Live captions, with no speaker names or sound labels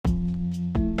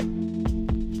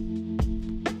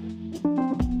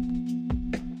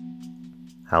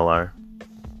Hello.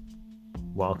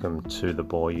 Welcome to the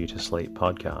Bore You to Sleep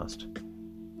podcast.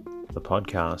 The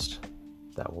podcast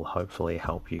that will hopefully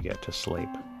help you get to sleep.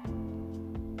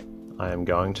 I am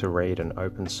going to read an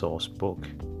open source book,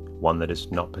 one that is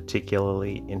not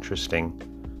particularly interesting,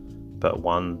 but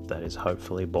one that is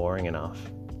hopefully boring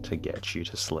enough to get you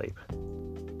to sleep.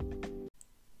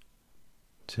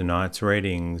 Tonight's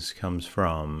readings comes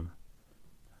from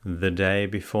The Day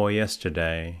Before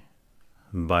Yesterday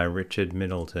by Richard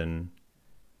Middleton.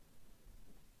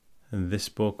 This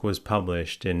book was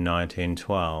published in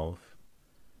 1912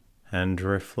 and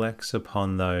reflects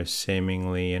upon those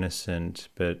seemingly innocent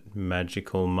but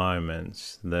magical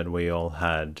moments that we all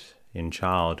had in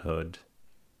childhood.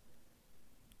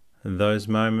 Those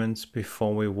moments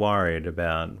before we worried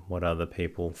about what other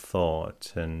people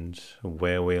thought and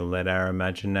where we let our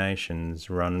imaginations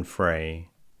run free.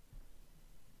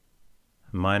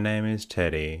 My name is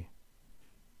Teddy,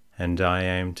 and I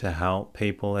aim to help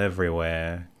people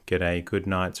everywhere get a good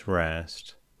night's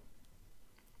rest.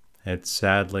 It's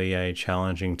sadly a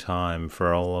challenging time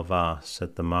for all of us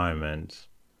at the moment,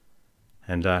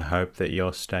 and I hope that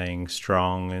you're staying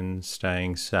strong and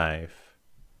staying safe.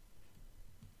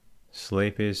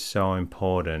 Sleep is so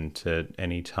important at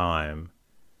any time,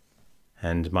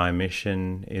 and my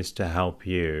mission is to help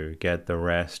you get the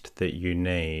rest that you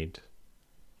need.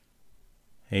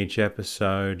 Each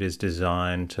episode is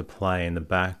designed to play in the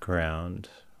background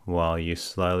while you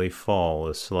slowly fall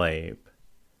asleep.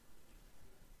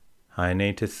 I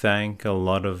need to thank a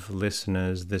lot of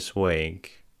listeners this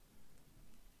week.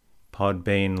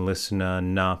 Podbean listener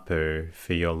Napu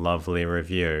for your lovely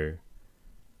review.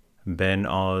 Ben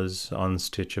Oz on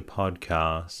Stitcher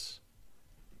Podcasts.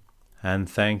 And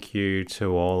thank you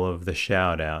to all of the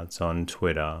shout-outs on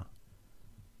Twitter.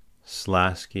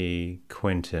 Slasky,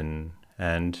 Quinton,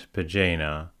 and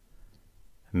Pagina.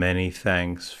 Many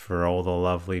thanks for all the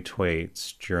lovely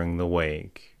tweets during the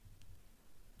week.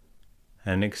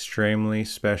 An extremely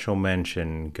special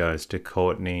mention goes to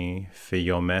Courtney for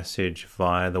your message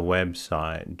via the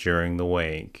website during the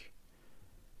week.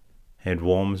 It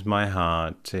warms my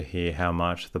heart to hear how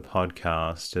much the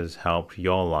podcast has helped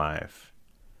your life,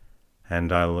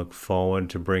 and I look forward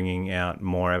to bringing out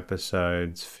more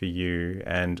episodes for you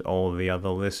and all the other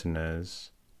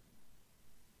listeners.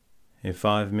 If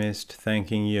I've missed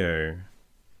thanking you,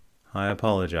 I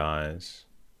apologize.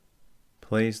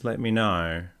 Please let me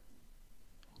know.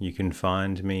 You can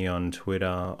find me on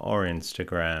Twitter or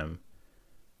Instagram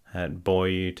at Bore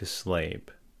You to Sleep.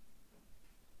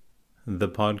 The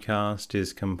podcast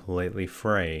is completely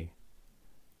free,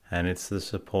 and it's the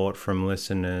support from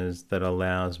listeners that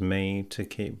allows me to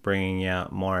keep bringing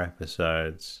out more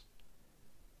episodes.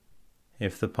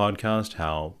 If the podcast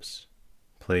helps,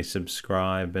 please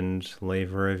subscribe and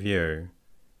leave a review.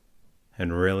 It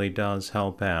really does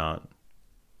help out.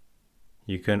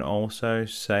 You can also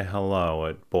say hello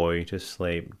at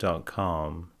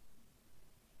boreyoutosleep.com.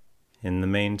 In the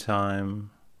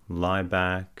meantime, lie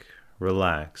back,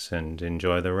 relax, and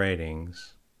enjoy the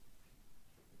readings.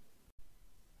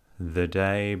 The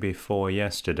Day Before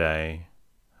Yesterday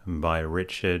by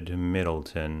Richard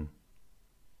Middleton.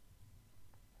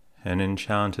 An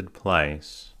Enchanted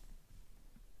Place.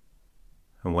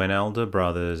 When elder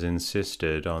brothers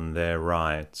insisted on their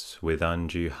rights with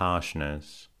undue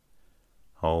harshness,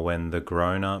 or when the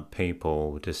grown-up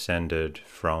people descended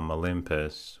from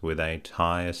Olympus with a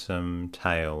tiresome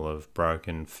tale of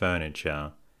broken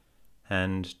furniture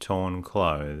and torn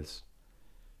clothes,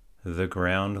 the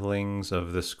groundlings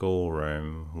of the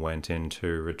schoolroom went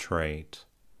into retreat.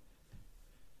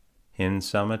 In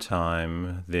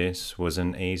summertime this was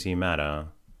an easy matter.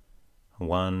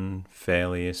 One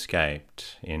fairly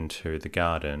escaped into the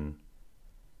garden.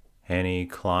 Any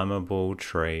climbable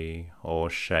tree or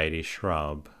shady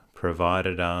shrub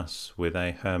provided us with a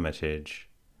hermitage.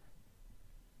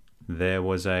 There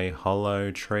was a hollow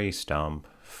tree stump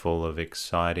full of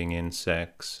exciting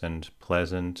insects and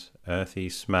pleasant earthy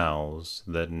smells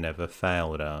that never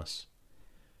failed us.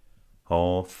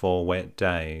 Or for wet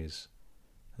days,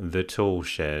 the tool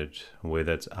shed with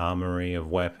its armory of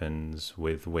weapons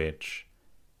with which,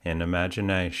 in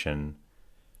imagination,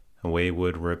 we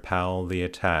would repel the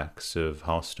attacks of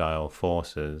hostile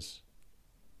forces.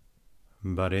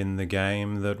 But in the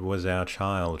game that was our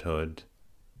childhood,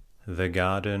 the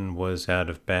garden was out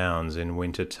of bounds in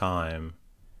winter time,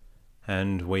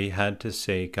 and we had to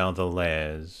seek other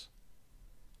lairs.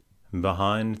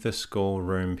 Behind the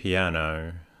schoolroom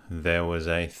piano, there was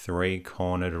a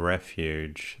three-cornered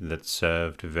refuge that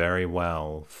served very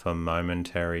well for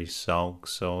momentary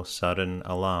sulks or sudden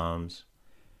alarms.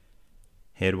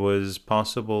 It was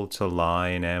possible to lie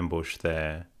in ambush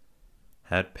there,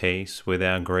 at peace with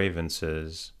our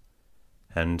grievances,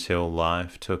 until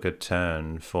life took a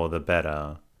turn for the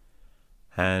better,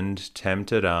 and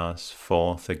tempted us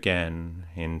forth again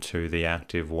into the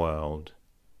active world.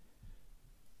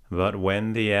 But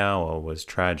when the hour was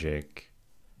tragic,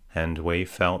 and we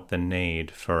felt the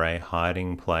need for a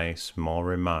hiding place more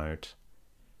remote,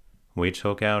 we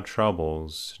took our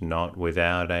troubles not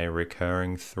without a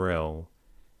recurring thrill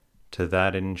to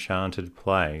that enchanted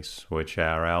place which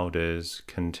our elders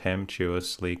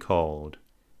contemptuously called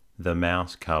the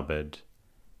mouse cupboard.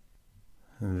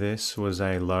 This was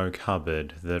a low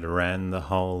cupboard that ran the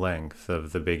whole length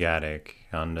of the big attic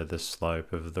under the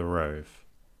slope of the roof,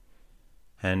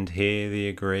 and here the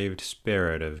aggrieved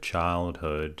spirit of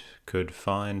childhood could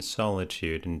find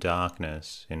solitude and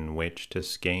darkness in which to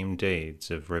scheme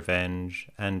deeds of revenge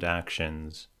and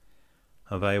actions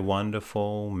of a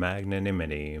wonderful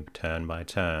magnanimity turn by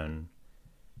turn.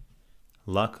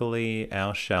 Luckily,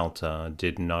 our shelter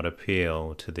did not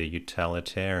appeal to the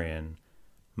utilitarian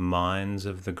minds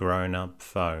of the grown-up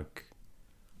folk,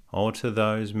 or to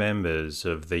those members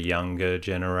of the younger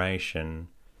generation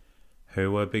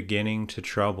who were beginning to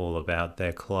trouble about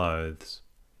their clothes.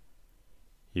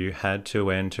 You had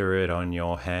to enter it on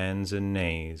your hands and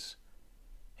knees.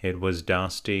 It was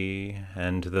dusty,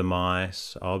 and the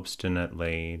mice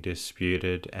obstinately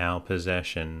disputed our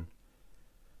possession.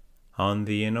 On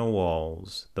the inner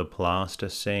walls, the plaster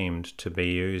seemed to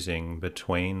be oozing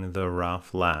between the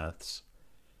rough laths,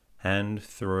 and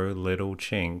through little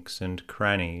chinks and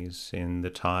crannies in the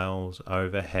tiles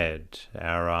overhead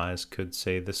our eyes could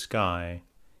see the sky.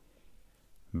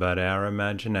 But our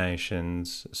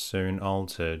imaginations soon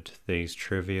altered these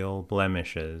trivial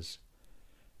blemishes.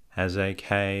 As a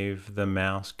cave, the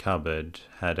mouse cupboard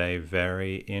had a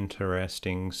very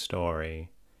interesting story.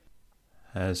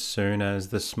 As soon as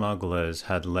the smugglers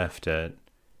had left it,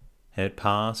 it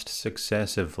passed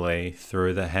successively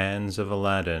through the hands of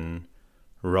Aladdin,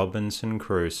 Robinson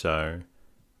Crusoe,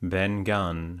 Ben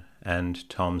Gunn, and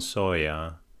Tom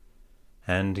Sawyer,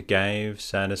 and gave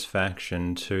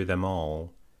satisfaction to them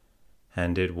all,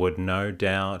 and it would no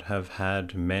doubt have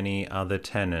had many other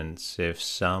tenants if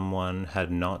someone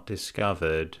had not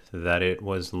discovered that it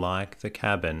was like the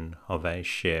cabin of a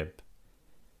ship.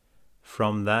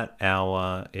 From that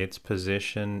hour its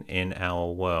position in our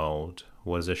world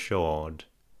was assured,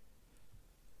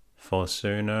 for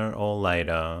sooner or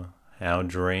later our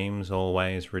dreams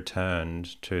always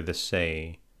returned to the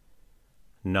sea,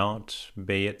 not,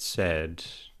 be it said,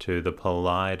 to the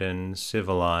polite and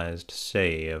civilized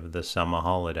sea of the summer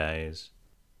holidays,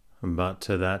 but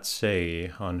to that sea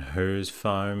on whose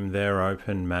foam there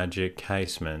open magic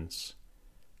casements,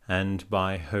 and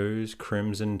by whose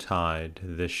crimson tide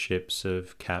the ships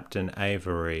of Captain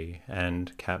Avery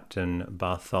and Captain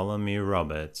Bartholomew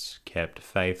Roberts kept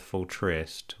faithful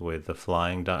tryst with the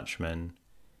Flying Dutchman.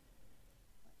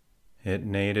 It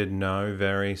needed no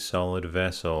very solid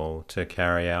vessel to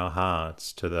carry our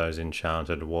hearts to those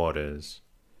enchanted waters.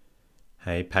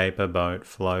 A paper boat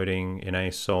floating in a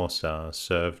saucer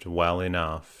served well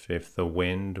enough if the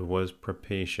wind was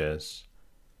propitious,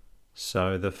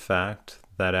 so the fact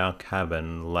that our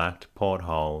cabin lacked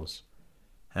portholes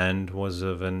and was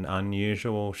of an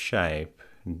unusual shape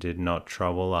did not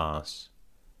trouble us.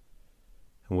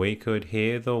 We could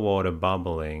hear the water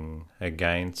bubbling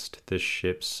against the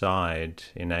ship's side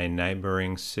in a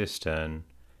neighbouring cistern,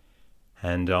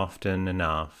 and often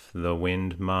enough the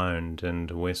wind moaned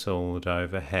and whistled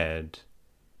overhead.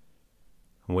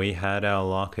 We had our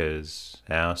lockers,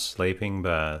 our sleeping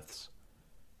berths,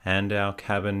 and our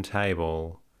cabin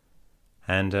table,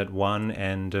 and at one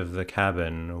end of the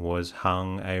cabin was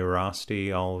hung a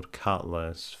rusty old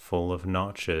cutlass full of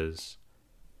notches.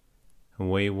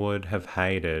 We would have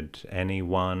hated any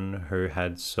one who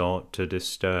had sought to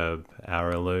disturb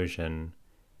our illusion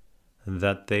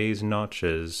that these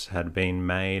notches had been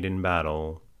made in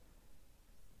battle.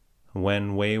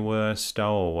 When we were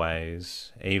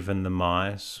stowaways, even the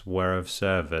mice were of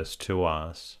service to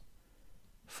us,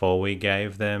 for we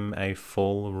gave them a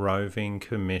full roving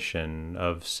commission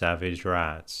of savage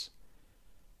rats,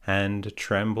 and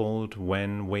trembled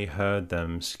when we heard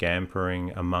them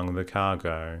scampering among the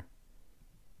cargo.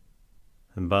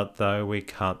 But though we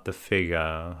cut the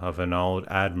figure of an old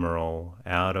admiral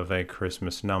out of a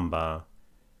Christmas number,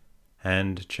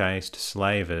 and chased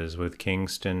slavers with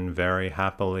Kingston very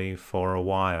happily for a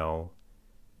while,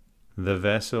 the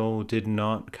vessel did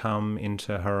not come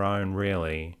into her own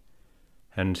really,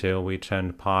 until we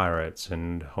turned pirates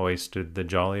and hoisted the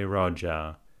Jolly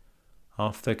Roger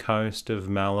off the coast of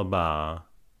Malabar.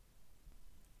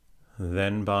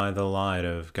 Then by the light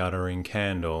of guttering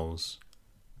candles,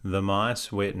 the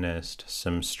mice witnessed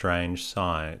some strange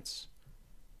sights.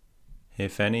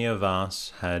 If any of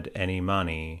us had any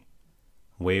money,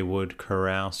 we would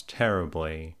carouse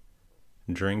terribly,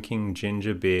 drinking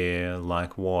ginger beer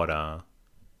like water,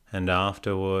 and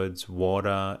afterwards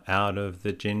water out of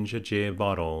the ginger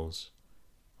bottles,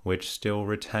 which still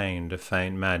retained a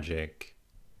faint magic.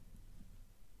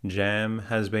 Jam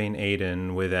has been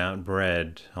eaten without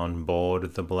bread on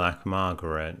board the Black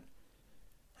Margaret,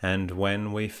 and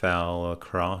when we fell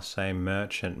across a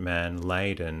merchantman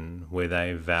laden with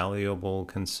a valuable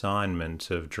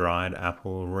consignment of dried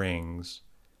apple rings,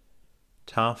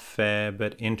 tough fare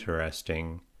but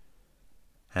interesting,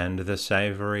 and the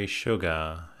savoury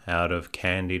sugar out of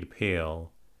candied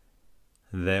peel,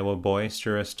 there were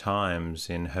boisterous times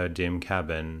in her dim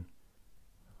cabin.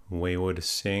 We would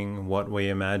sing what we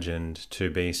imagined to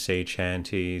be sea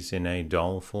chanties in a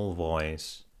doleful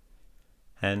voice,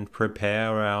 and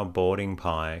prepare our boarding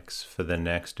pikes for the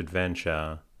next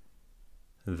adventure,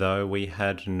 though we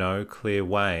had no clear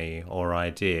way or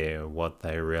idea what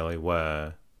they really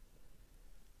were.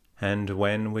 And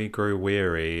when we grew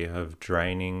weary of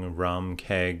draining rum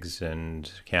kegs and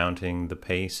counting the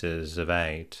pieces of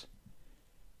 8,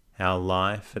 our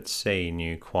life at sea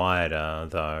knew quieter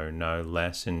though no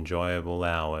less enjoyable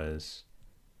hours.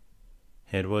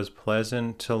 It was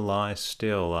pleasant to lie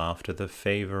still after the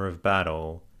fever of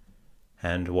battle,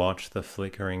 and watch the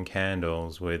flickering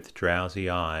candles with drowsy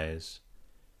eyes.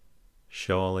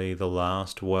 Surely the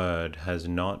last word has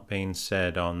not been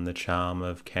said on the charm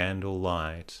of candle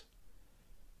light.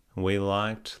 We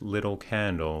liked little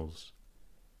candles.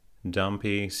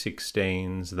 Dumpy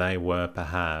 16s they were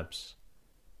perhaps,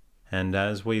 and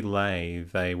as we lay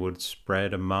they would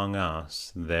spread among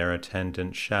us their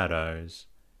attendant shadows.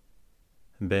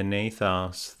 Beneath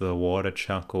us the water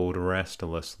chuckled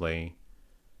restlessly,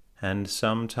 and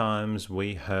sometimes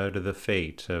we heard the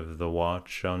feet of the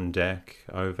watch on deck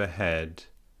overhead,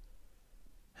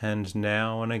 and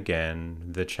now and again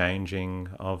the changing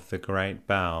of the great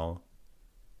bell.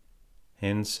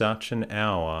 In such an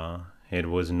hour it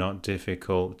was not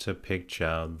difficult to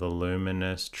picture the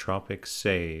luminous tropic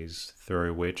seas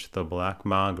through which the Black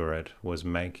Margaret was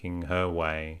making her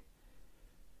way,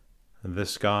 the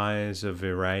skies of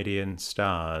irradiant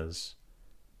stars,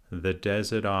 the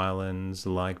desert islands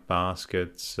like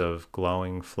baskets of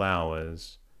glowing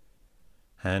flowers,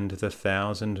 and the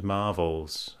thousand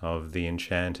marvels of the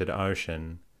enchanted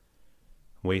ocean.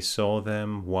 We saw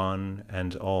them one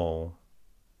and all.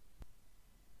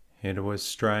 It was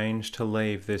strange to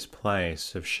leave this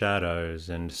place of shadows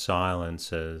and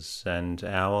silences and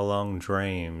hour-long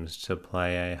dreams to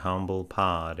play a humble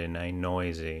part in a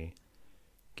noisy,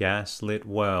 gas-lit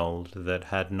world that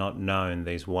had not known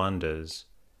these wonders.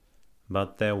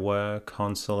 But there were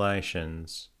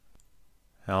consolations.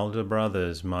 Elder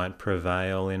brothers might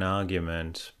prevail in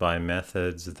argument by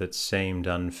methods that seemed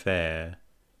unfair,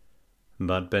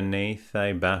 but beneath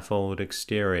a baffled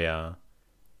exterior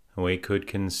we could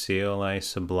conceal a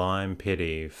sublime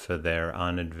pity for their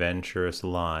unadventurous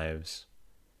lives.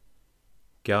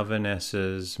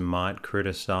 Governesses might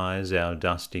criticize our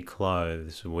dusty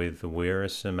clothes with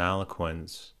wearisome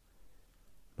eloquence,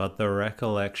 but the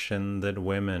recollection that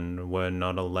women were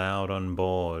not allowed on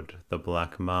board the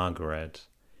Black Margaret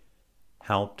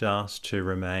helped us to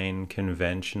remain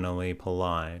conventionally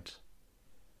polite.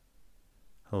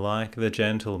 Like the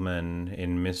gentleman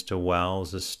in Mr.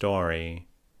 Wells's story,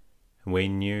 we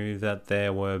knew that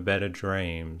there were better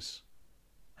dreams,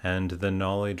 and the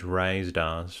knowledge raised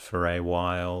us for a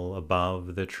while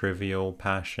above the trivial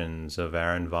passions of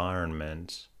our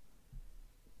environment.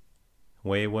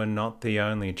 We were not the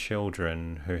only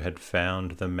children who had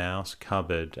found the mouse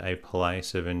cupboard a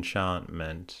place of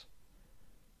enchantment,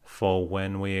 for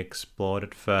when we explored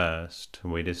it first,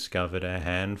 we discovered a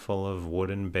handful of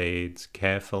wooden beads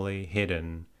carefully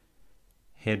hidden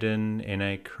in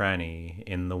a cranny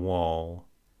in the wall.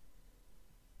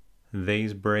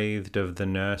 These breathed of the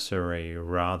nursery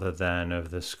rather than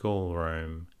of the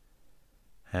schoolroom,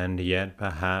 and yet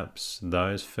perhaps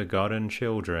those forgotten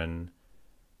children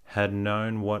had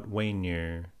known what we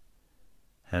knew,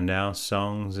 and our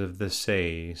songs of the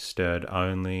sea stirred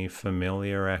only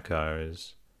familiar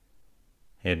echoes.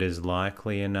 It is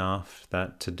likely enough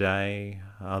that today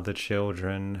other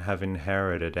children have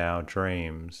inherited our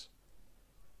dreams,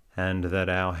 and that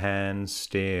our hands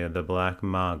steer the Black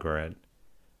Margaret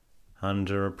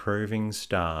under approving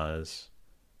stars.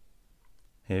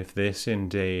 If this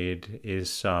indeed is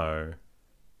so,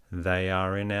 they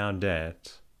are in our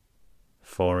debt,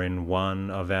 for in one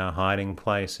of our hiding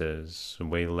places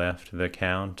we left the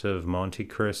Count of Monte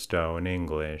Cristo in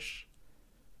English.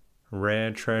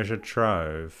 Rare treasure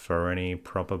trove for any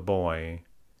proper boy.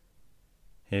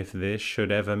 If this should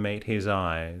ever meet his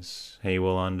eyes, he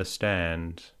will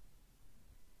understand.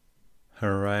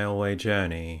 A railway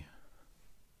journey.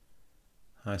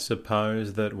 I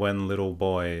suppose that when little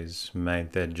boys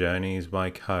made their journeys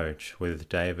by coach with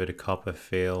David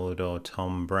Copperfield or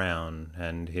Tom Brown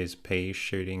and his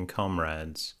pea-shooting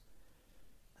comrades,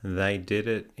 they did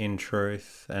it in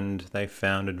truth, and they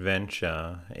found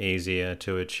adventure easier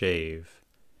to achieve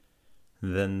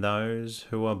than those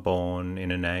who are born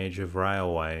in an age of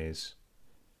railways.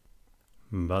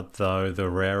 But though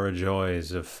the rarer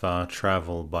joys of far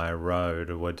travel by road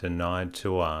were denied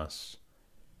to us,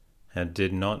 it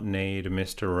did not need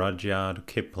Mr. Rudyard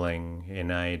Kipling in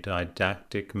a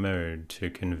didactic mood to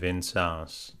convince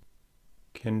us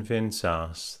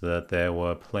that there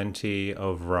were plenty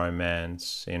of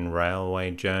romance in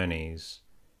railway journeys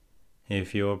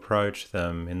if you approach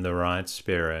them in the right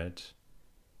spirit.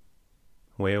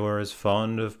 We were as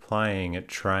fond of playing at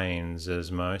trains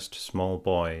as most small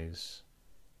boys,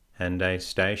 and a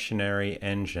stationary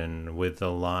engine with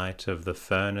the light of the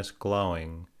furnace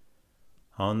glowing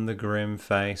on the grim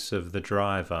face of the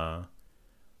driver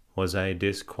was a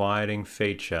disquieting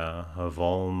feature of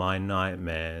all my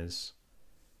nightmares.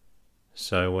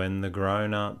 So when the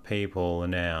grown-up people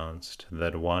announced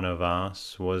that one of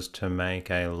us was to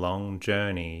make a long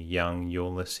journey, young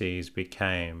Ulysses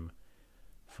became,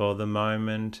 for the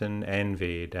moment, an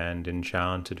envied and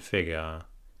enchanted figure.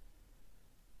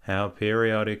 Our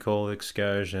periodical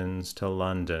excursions to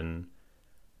London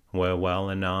were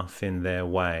well enough in their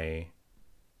way,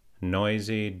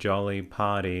 noisy, jolly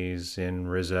parties in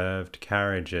reserved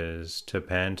carriages to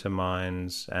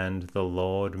pantomimes and the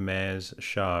Lord Mayor's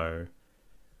show,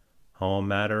 or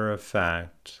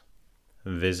matter-of-fact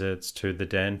visits to the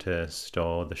dentist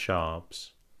or the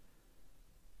shops.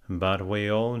 But we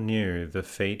all knew the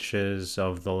features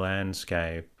of the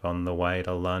landscape on the way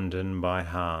to London by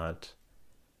heart,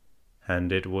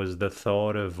 and it was the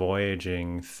thought of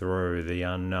voyaging through the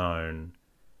unknown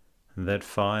that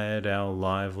fired our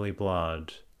lively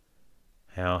blood,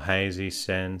 our hazy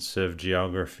sense of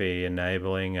geography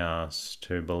enabling us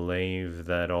to believe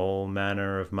that all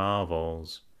manner of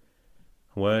marvels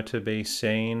were to be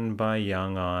seen by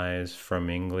young eyes from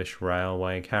English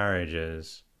railway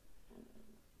carriages.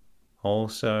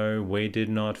 Also, we did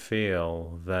not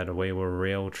feel that we were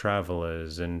real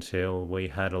travellers until we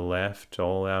had left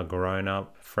all our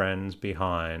grown-up friends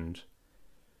behind,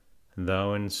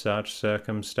 though in such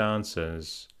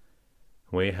circumstances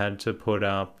we had to put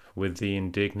up with the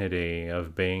indignity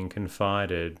of being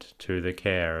confided to the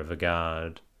care of a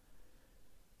guard.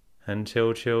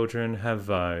 Until children have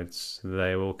votes,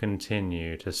 they will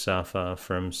continue to suffer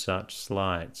from such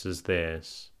slights as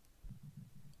this.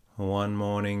 One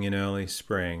morning in early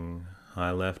spring,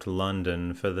 I left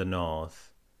London for the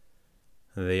north.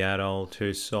 The adult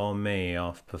who saw me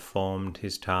off performed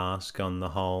his task on the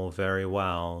whole very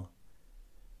well.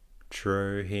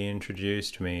 True, he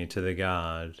introduced me to the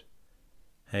guard,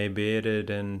 a bearded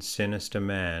and sinister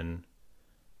man,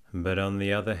 but on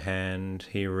the other hand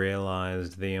he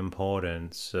realized the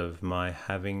importance of my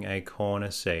having a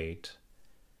corner seat,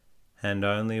 and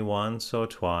only once or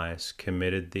twice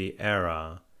committed the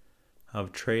error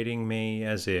of treating me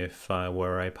as if I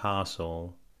were a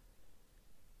parcel.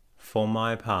 For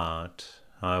my part,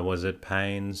 I was at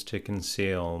pains to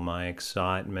conceal my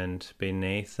excitement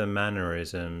beneath the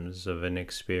mannerisms of an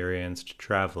experienced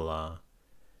traveller.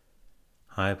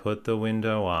 I put the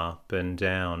window up and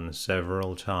down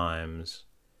several times,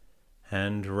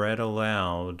 and read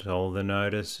aloud all the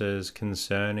notices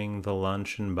concerning the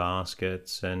luncheon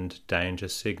baskets and danger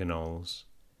signals.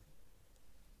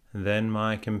 Then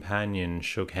my companion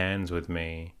shook hands with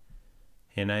me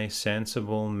in a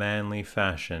sensible, manly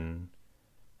fashion,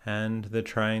 and the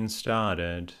train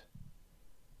started.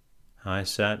 I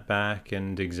sat back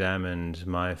and examined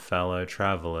my fellow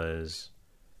travellers,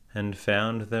 and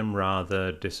found them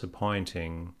rather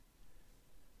disappointing.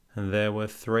 There were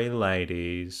 3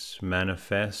 ladies,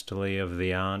 manifestly of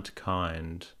the aunt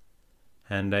kind,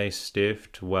 and a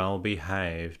stiff,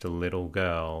 well-behaved little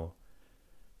girl,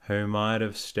 who might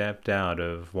have stepped out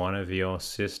of one of your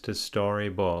sister story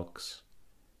books.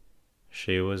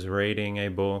 She was reading a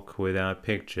book without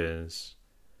pictures,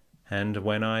 and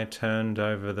when I turned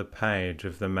over the page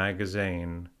of the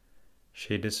magazine,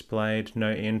 she displayed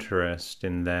no interest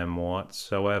in them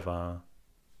whatsoever.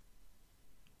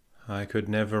 I could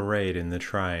never read in the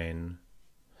train,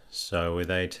 so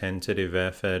with a tentative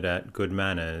effort at good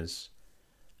manners,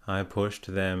 I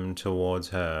pushed them towards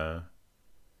her,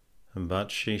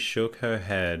 but she shook her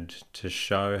head to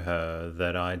show her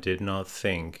that I did not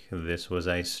think this was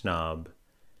a snub.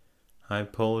 I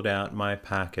pulled out my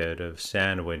packet of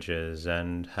sandwiches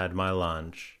and had my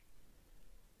lunch.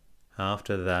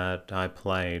 After that I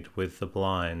played with the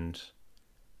blind,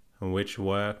 which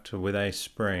worked with a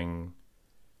spring,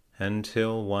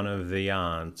 until one of the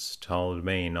aunts told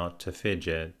me not to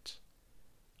fidget,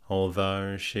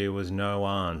 although she was no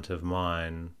aunt of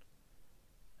mine.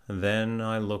 Then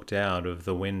I looked out of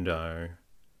the window,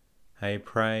 a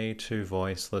prey to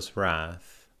voiceless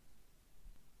wrath.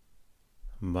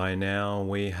 By now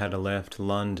we had left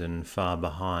London far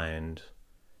behind,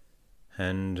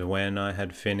 and when I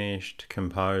had finished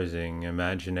composing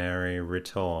imaginary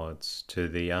retorts to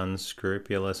the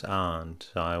unscrupulous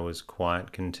aunt, I was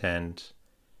quite content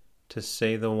to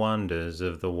see the wonders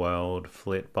of the world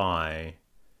flit by.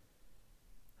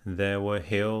 There were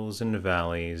hills and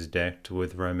valleys decked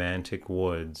with romantic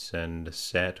woods and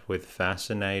set with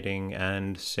fascinating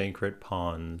and secret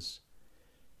ponds.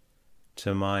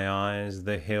 To my eyes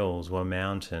the hills were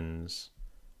mountains,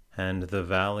 and the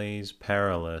valleys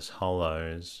perilous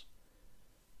hollows,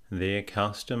 the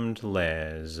accustomed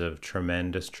lairs of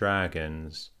tremendous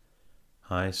dragons.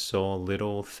 I saw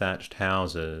little thatched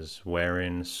houses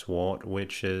wherein swart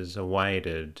witches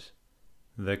awaited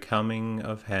the coming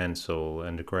of Hansel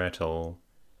and Gretel.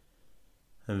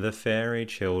 The fairy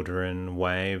children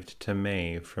waved to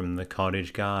me from the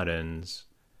cottage gardens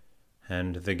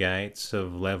and the gates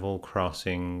of level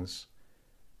crossings,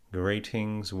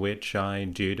 greetings which I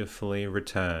dutifully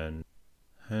returned,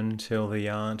 until the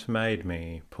aunt made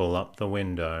me pull up the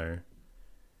window.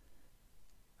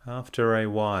 After a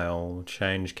while,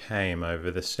 change came over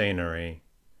the scenery.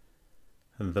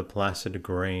 The placid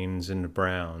greens and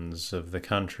browns of the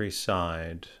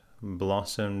countryside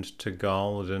blossomed to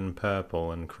gold and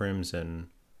purple and crimson.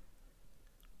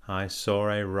 I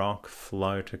saw a rock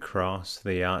float across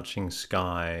the arching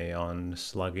sky on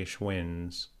sluggish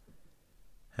winds,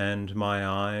 and my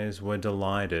eyes were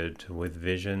delighted with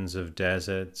visions of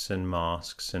deserts and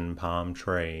mosques and palm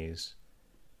trees.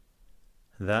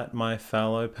 That my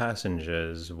fellow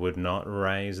passengers would not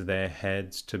raise their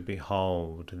heads to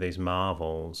behold these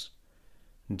marvels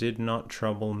did not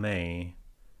trouble me.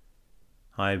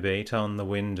 I beat on the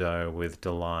window with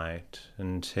delight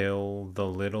until the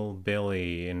little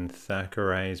Billy in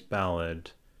Thackeray's ballad,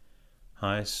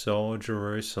 I saw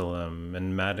Jerusalem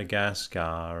and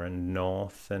Madagascar and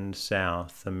North and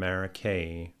South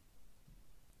America.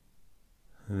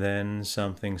 Then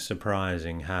something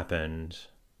surprising happened.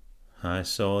 I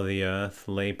saw the earth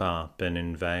leap up and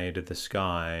invade the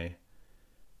sky,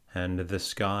 and the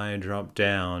sky drop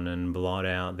down and blot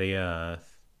out the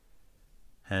earth,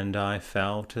 and I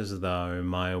felt as though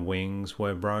my wings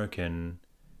were broken.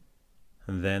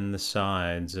 Then the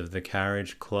sides of the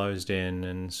carriage closed in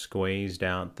and squeezed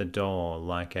out the door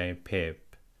like a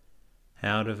pip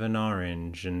out of an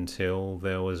orange until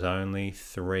there was only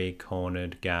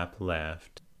 3-cornered gap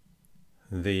left.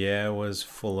 The air was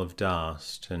full of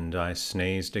dust, and I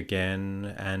sneezed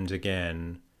again and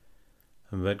again,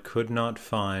 but could not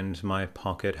find my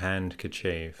pocket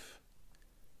handkerchief.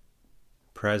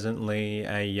 Presently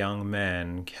a young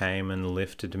man came and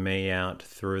lifted me out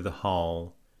through the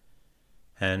hole,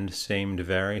 and seemed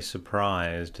very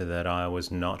surprised that I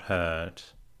was not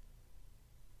hurt.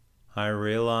 I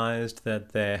realized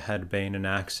that there had been an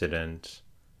accident,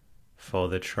 for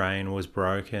the train was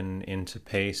broken into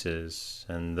pieces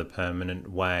and the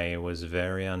permanent way was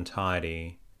very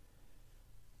untidy.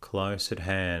 Close at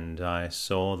hand I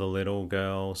saw the little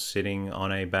girl sitting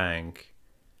on a bank,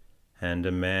 and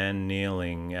a man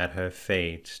kneeling at her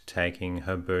feet taking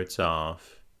her boots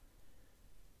off.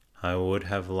 I would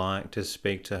have liked to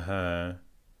speak to her,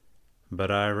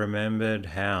 but I remembered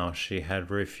how she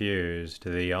had refused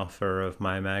the offer of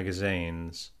my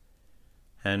magazines,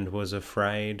 and was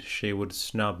afraid she would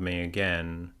snub me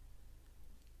again.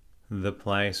 The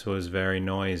place was very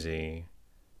noisy,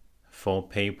 for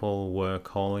people were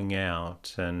calling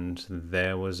out, and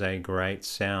there was a great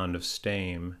sound of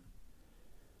steam.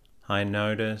 I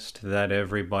noticed that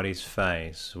everybody's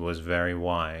face was very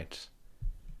white,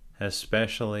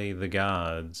 especially the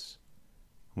guard's,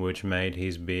 which made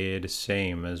his beard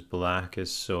seem as black as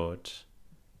soot.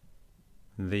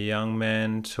 The young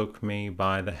man took me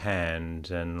by the hand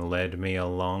and led me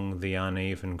along the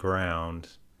uneven ground,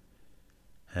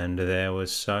 and there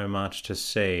was so much to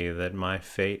see that my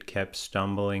feet kept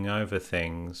stumbling over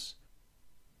things.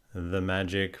 The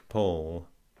magic pool.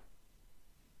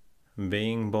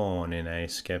 Being born in a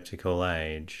skeptical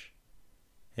age,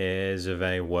 heirs of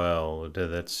a world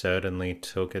that certainly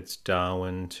took its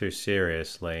Darwin too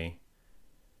seriously,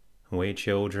 we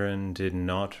children did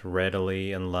not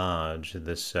readily enlarge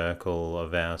the circle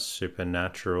of our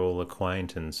supernatural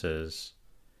acquaintances.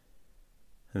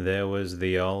 There was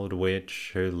the old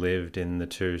witch who lived in the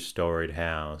two-storied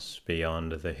house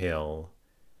beyond the hill,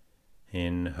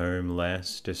 in whom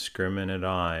less discriminate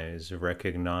eyes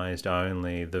recognized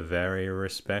only the very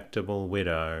respectable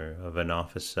widow of an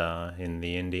officer in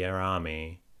the India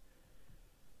Army.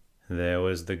 There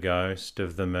was the ghost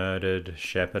of the murdered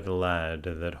shepherd lad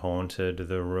that haunted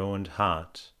the ruined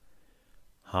hut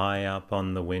high up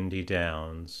on the windy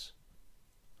downs.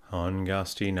 On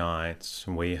gusty nights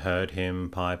we heard him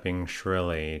piping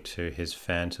shrilly to his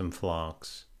phantom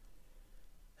flocks,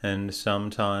 and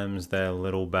sometimes their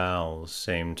little bells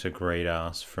seemed to greet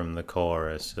us from the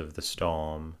chorus of the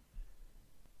storm.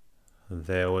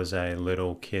 There was a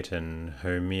little kitten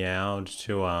who meowed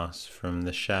to us from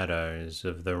the shadows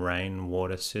of the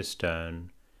rain-water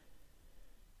cistern,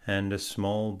 and a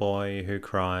small boy who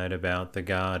cried about the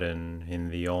garden in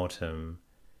the autumn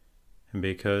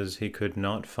because he could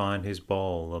not find his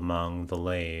ball among the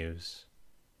leaves.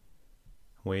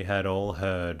 We had all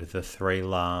heard the three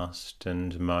last,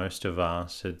 and most of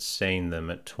us had seen them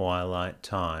at twilight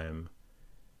time,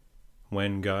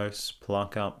 when ghosts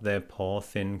pluck up their poor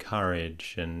thin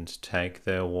courage and take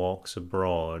their walks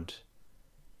abroad.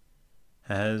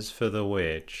 As for the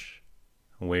witch,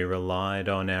 we relied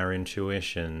on our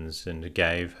intuitions and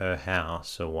gave her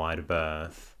house a wide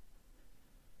berth.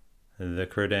 The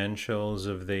credentials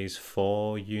of these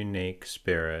four unique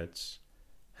spirits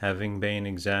having been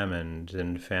examined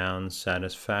and found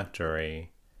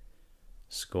satisfactory,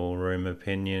 schoolroom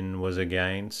opinion was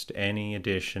against any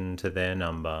addition to their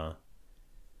number.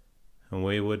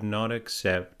 We would not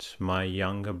accept my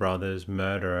younger brother's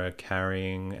murderer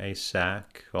carrying a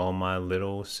sack or my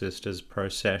little sister's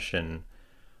procession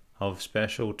of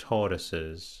special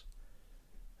tortoises,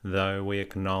 though we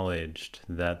acknowledged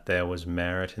that there was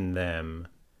merit in them,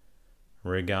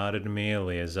 regarded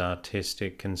merely as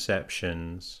artistic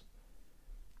conceptions.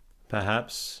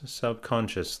 Perhaps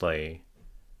subconsciously,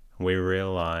 we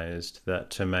realized that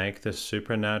to make the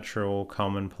supernatural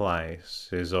commonplace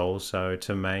is also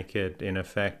to make it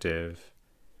ineffective,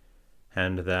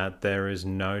 and that there is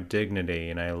no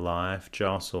dignity in a life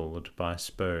jostled by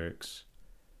spooks.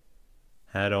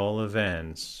 At all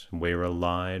events, we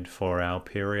relied for our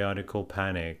periodical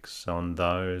panics on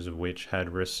those which had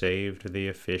received the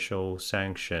official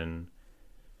sanction,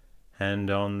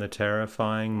 and on the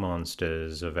terrifying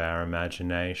monsters of our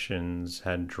imaginations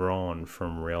had drawn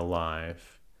from real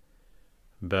life,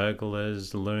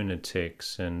 burglars,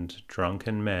 lunatics, and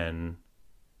drunken men.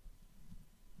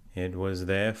 It was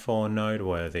therefore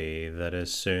noteworthy that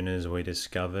as soon as we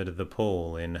discovered the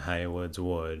pool in Hayward's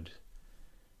Wood,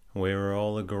 we were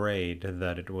all agreed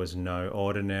that it was no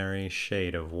ordinary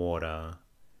sheet of water,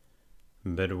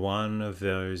 but one of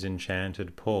those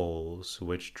enchanted pools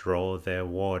which draw their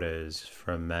waters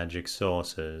from magic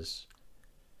sources,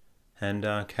 and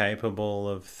are capable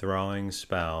of throwing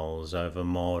spells over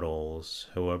mortals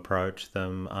who approach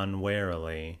them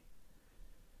unwarily.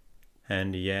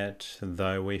 And yet,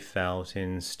 though we felt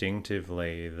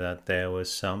instinctively that there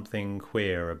was something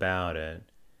queer about it,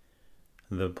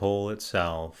 the pool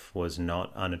itself was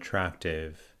not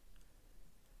unattractive.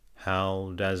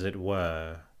 Held, as it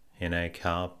were, in a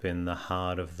cup in the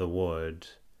heart of the wood,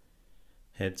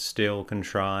 it still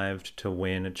contrived to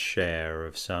win its share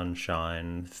of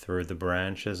sunshine through the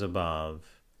branches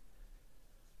above.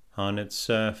 On its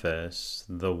surface,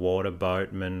 the water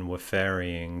boatmen were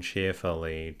ferrying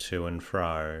cheerfully to and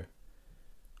fro,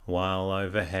 while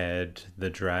overhead the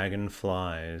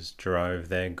dragonflies drove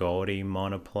their gaudy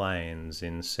monoplanes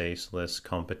in ceaseless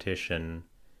competition.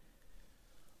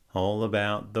 All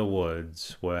about the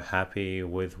woods were happy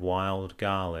with wild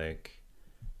garlic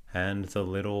and the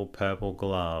little purple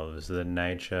gloves that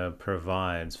nature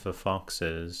provides for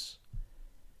foxes,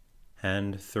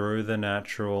 and through the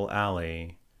natural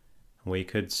alley we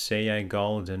could see a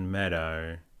golden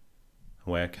meadow,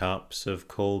 where cups of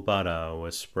cool butter were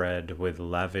spread with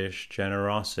lavish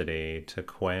generosity to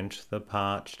quench the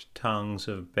parched tongues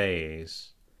of bees.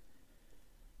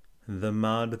 The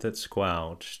mud that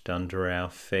squelched under our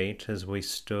feet as we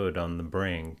stood on the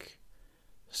brink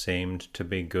seemed to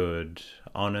be good,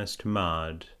 honest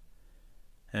mud,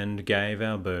 and gave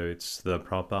our boots the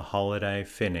proper holiday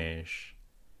finish.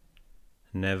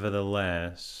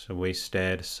 Nevertheless, we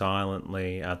stared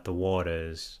silently at the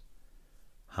waters,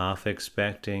 half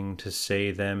expecting to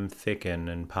see them thicken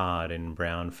and part in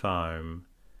brown foam,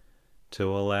 to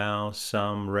allow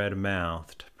some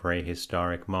red-mouthed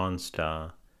prehistoric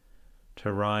monster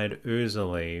to ride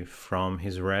oozily from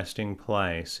his resting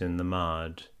place in the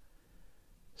mud,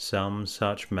 some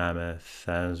such mammoth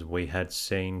as we had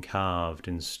seen carved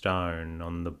in stone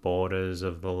on the borders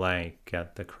of the lake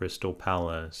at the Crystal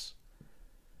Palace.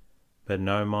 But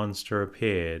no monster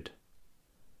appeared.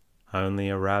 Only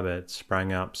a rabbit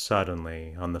sprang up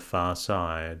suddenly on the far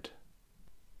side.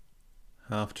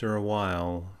 After a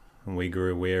while, we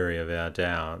grew weary of our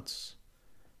doubts,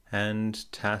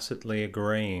 and tacitly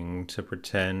agreeing to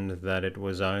pretend that it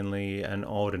was only an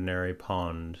ordinary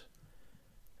pond,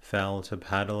 fell to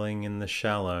paddling in the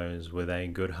shallows with a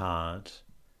good heart.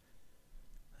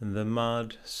 The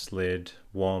mud slid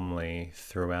warmly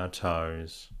through our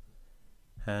toes,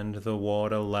 and the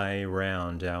water lay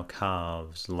round our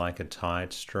calves like a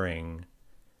tight string,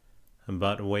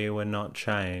 but we were not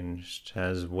changed,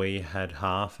 as we had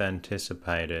half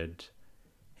anticipated,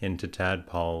 into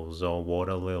tadpoles or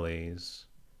water lilies.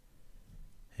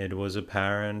 It was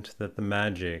apparent that the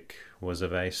magic was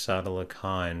of a subtler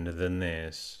kind than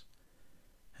this,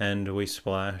 and we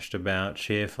splashed about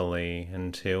cheerfully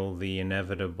until the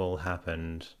inevitable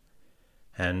happened,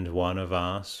 and one of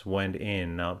us went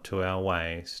in up to our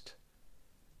waist.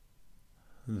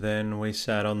 Then we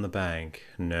sat on the bank,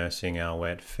 nursing our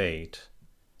wet feet,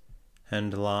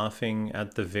 and laughing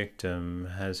at the victim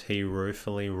as he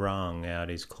ruefully wrung out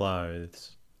his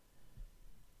clothes.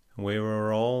 We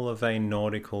were all of a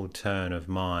nautical turn of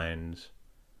mind,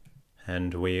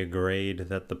 and we agreed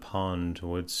that the pond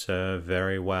would serve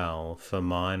very well for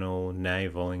minor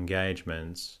naval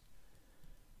engagements,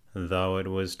 though it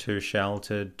was too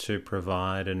sheltered to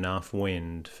provide enough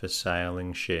wind for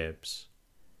sailing ships.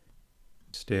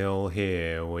 Still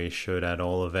here we should at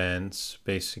all events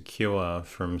be secure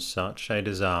from such a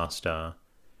disaster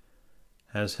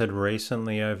as had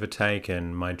recently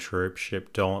overtaken my troop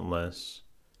ship Dauntless,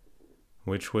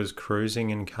 which was cruising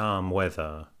in calm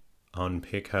weather on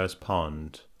Pickhurst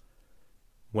Pond,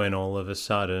 when all of a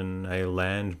sudden a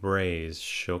land breeze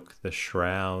shook the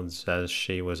shrouds as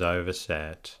she was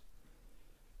overset,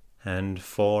 and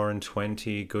 24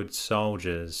 good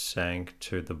soldiers sank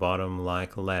to the bottom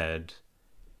like lead,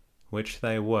 which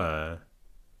they were,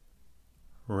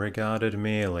 regarded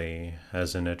merely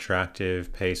as an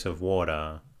attractive piece of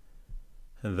water.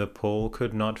 The pool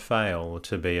could not fail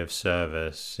to be of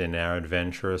service in our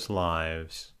adventurous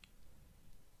lives.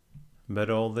 But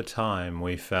all the time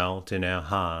we felt in our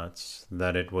hearts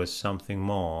that it was something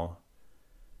more,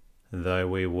 though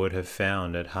we would have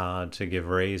found it hard to give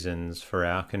reasons for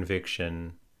our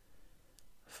conviction,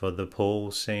 for the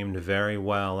pool seemed very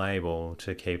well able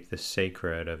to keep the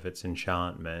secret of its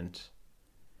enchantment,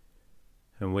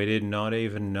 and we did not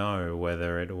even know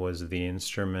whether it was the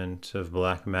instrument of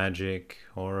black magic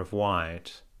or of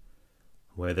white,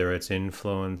 whether its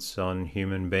influence on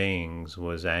human beings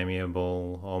was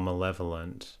amiable or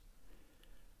malevolent.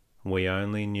 We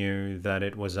only knew that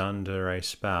it was under a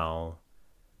spell,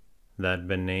 that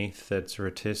beneath its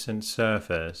reticent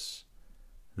surface,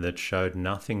 that showed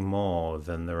nothing more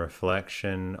than the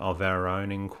reflection of our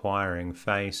own inquiring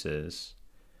faces,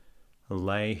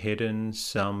 lay hidden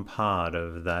some part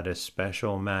of that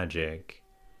especial magic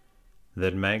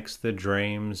that makes the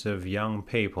dreams of young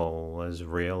people as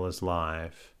real as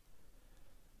life,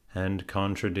 and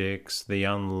contradicts the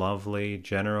unlovely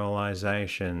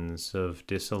generalizations of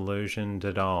disillusioned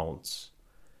adults.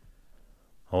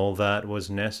 All that was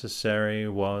necessary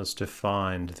was to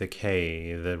find the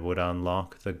key that would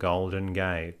unlock the golden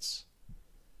gates.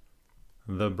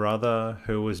 The brother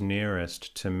who was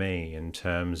nearest to me in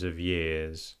terms of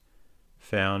years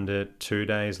found it 2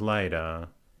 days later,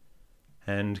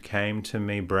 and came to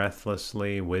me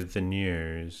breathlessly with the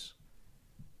news.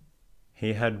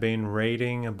 He had been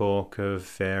reading a book of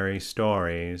fairy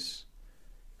stories,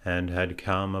 and had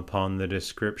come upon the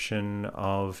description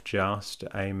of just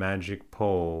a magic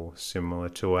pool similar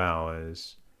to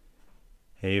ours,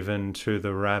 even to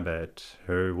the rabbit,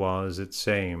 who was, it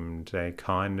seemed, a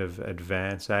kind of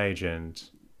advance agent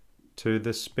to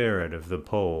the spirit of the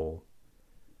pool.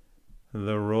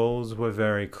 The rules were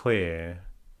very clear.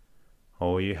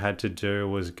 All you had to do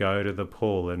was go to the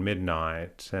pool at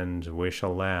midnight and wish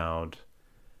aloud,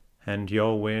 and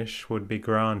your wish would be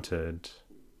granted.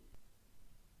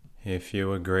 If you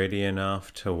were greedy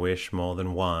enough to wish more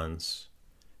than once,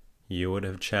 you would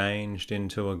have changed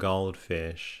into a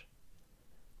goldfish.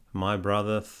 My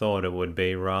brother thought it would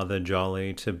be rather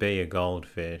jolly to be a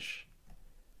goldfish,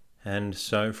 and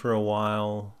so for a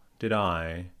while did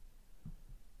I.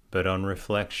 But on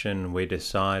reflection we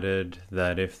decided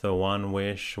that if the one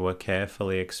wish were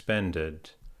carefully expended,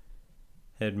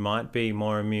 it might be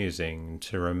more amusing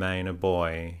to remain a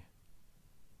boy.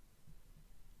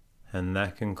 And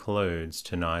that concludes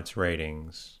tonight's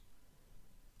readings.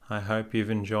 I hope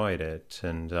you've enjoyed it,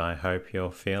 and I hope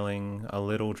you're feeling a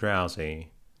little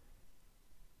drowsy.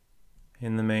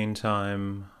 In the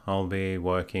meantime, I'll be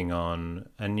working on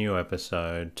a new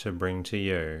episode to bring to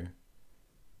you.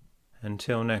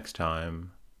 Until next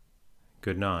time,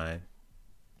 good night.